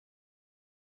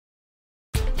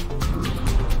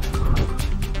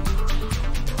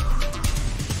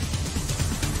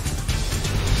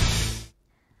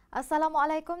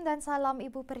Assalamualaikum dan salam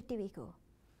Ibu Pertiwiku.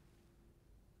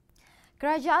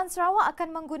 Kerajaan Sarawak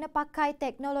akan mengguna pakai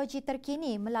teknologi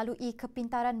terkini melalui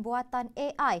kepintaran buatan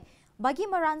AI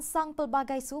bagi merangsang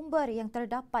pelbagai sumber yang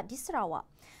terdapat di Sarawak.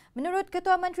 Menurut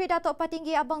Ketua Menteri Datuk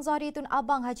Patinggi Abang Zohari Tun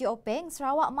Abang Haji Openg,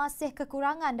 Sarawak masih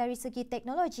kekurangan dari segi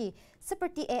teknologi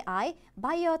seperti AI,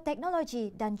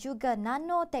 bioteknologi dan juga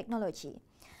nanoteknologi.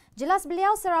 Jelas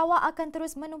beliau, Sarawak akan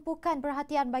terus menumpukan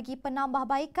perhatian bagi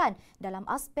penambahbaikan dalam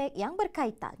aspek yang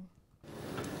berkaitan.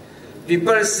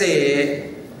 People say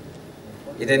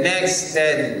in the next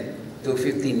 10 to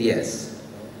 15 years,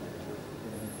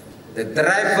 the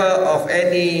driver of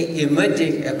any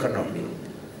emerging economy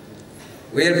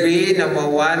will be number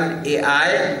 1, AI,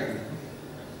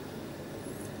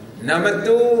 number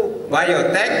 2,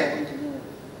 biotech,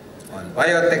 on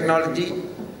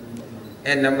biotechnology,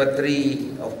 and number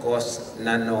 3, of course,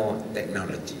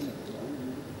 nanotechnology.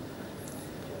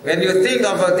 When you think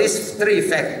about these 3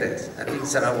 factors, I think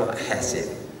Sarawak has it.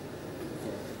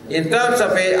 In terms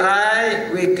of AI,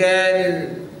 we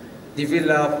can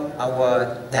develop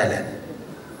our talent.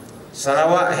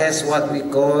 Sarawak has what we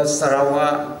call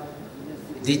Sarawak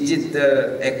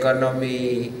Digital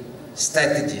Economy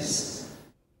Strategies.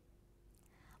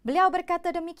 Beliau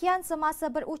berkata demikian semasa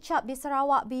berucap di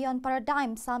Sarawak Beyond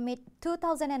Paradigm Summit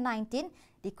 2019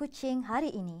 di Kuching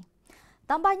hari ini.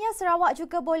 Tambahnya, Sarawak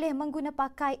juga boleh mengguna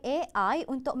pakai AI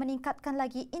untuk meningkatkan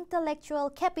lagi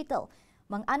intellectual capital,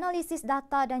 menganalisis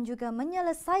data dan juga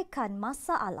menyelesaikan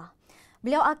masalah.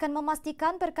 Beliau akan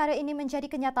memastikan perkara ini menjadi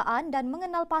kenyataan dan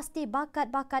mengenal pasti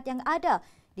bakat-bakat yang ada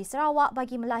di Sarawak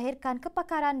bagi melahirkan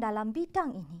kepakaran dalam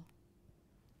bidang ini.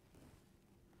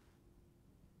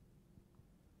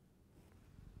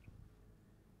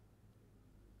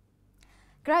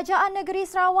 Kerajaan Negeri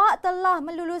Sarawak telah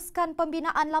meluluskan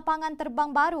pembinaan lapangan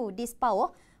terbang baru di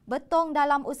Spaoh, Betong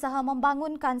dalam usaha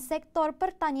membangunkan sektor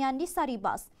pertanian di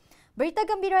Saribas. Berita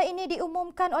gembira ini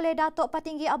diumumkan oleh Datuk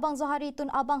Patinggi Abang Zohari Tun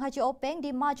Abang Haji Openg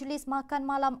di Majlis Makan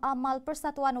Malam Amal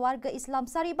Persatuan Warga Islam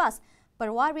Saribas,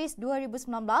 Perwaris 2019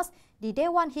 di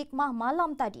Dewan Hikmah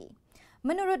malam tadi.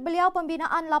 Menurut beliau,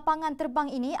 pembinaan lapangan terbang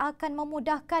ini akan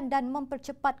memudahkan dan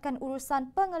mempercepatkan urusan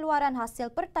pengeluaran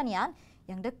hasil pertanian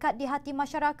yang dekat di hati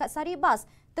masyarakat Saribas,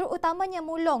 terutamanya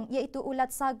mulung iaitu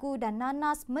ulat sagu dan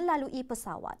nanas melalui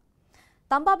pesawat.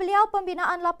 Tambah beliau,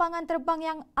 pembinaan lapangan terbang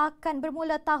yang akan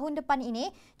bermula tahun depan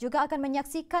ini juga akan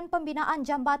menyaksikan pembinaan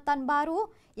jambatan baru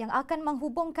yang akan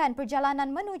menghubungkan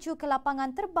perjalanan menuju ke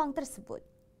lapangan terbang tersebut.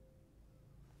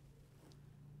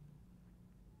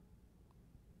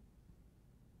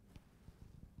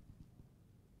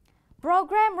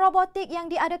 Program robotik yang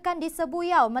diadakan di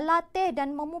Sebuyau melatih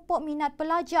dan memupuk minat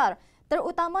pelajar,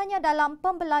 terutamanya dalam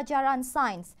pembelajaran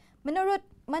sains. Menurut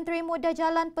Menteri Muda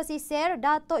Jalan Pesisir,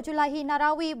 Datuk Julahi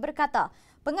Narawi berkata,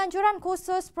 penganjuran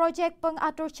khusus projek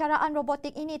pengaturcaraan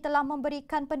robotik ini telah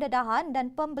memberikan pendedahan dan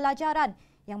pembelajaran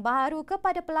yang baharu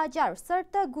kepada pelajar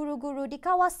serta guru-guru di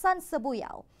kawasan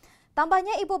Sebuyau.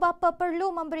 Tambahnya, ibu bapa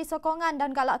perlu memberi sokongan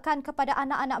dan galakan kepada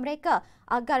anak-anak mereka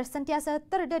agar sentiasa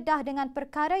terdedah dengan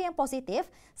perkara yang positif,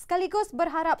 sekaligus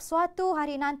berharap suatu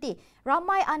hari nanti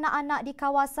ramai anak-anak di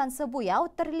kawasan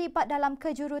Sebuyau terlibat dalam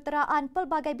kejuruteraan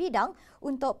pelbagai bidang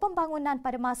untuk pembangunan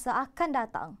pada masa akan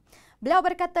datang. Beliau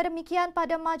berkata demikian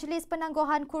pada Majlis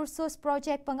Penangguhan Kursus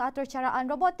Projek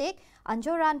Pengaturcaraan Robotik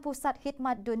Anjuran Pusat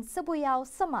Khidmat Dun Sebuyau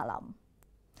semalam.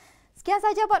 Sekian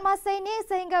saja buat masa ini,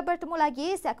 sehingga bertemu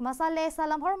lagi. Saya Akmal Saleh,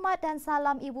 salam hormat dan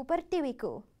salam Ibu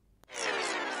Pertiwiku.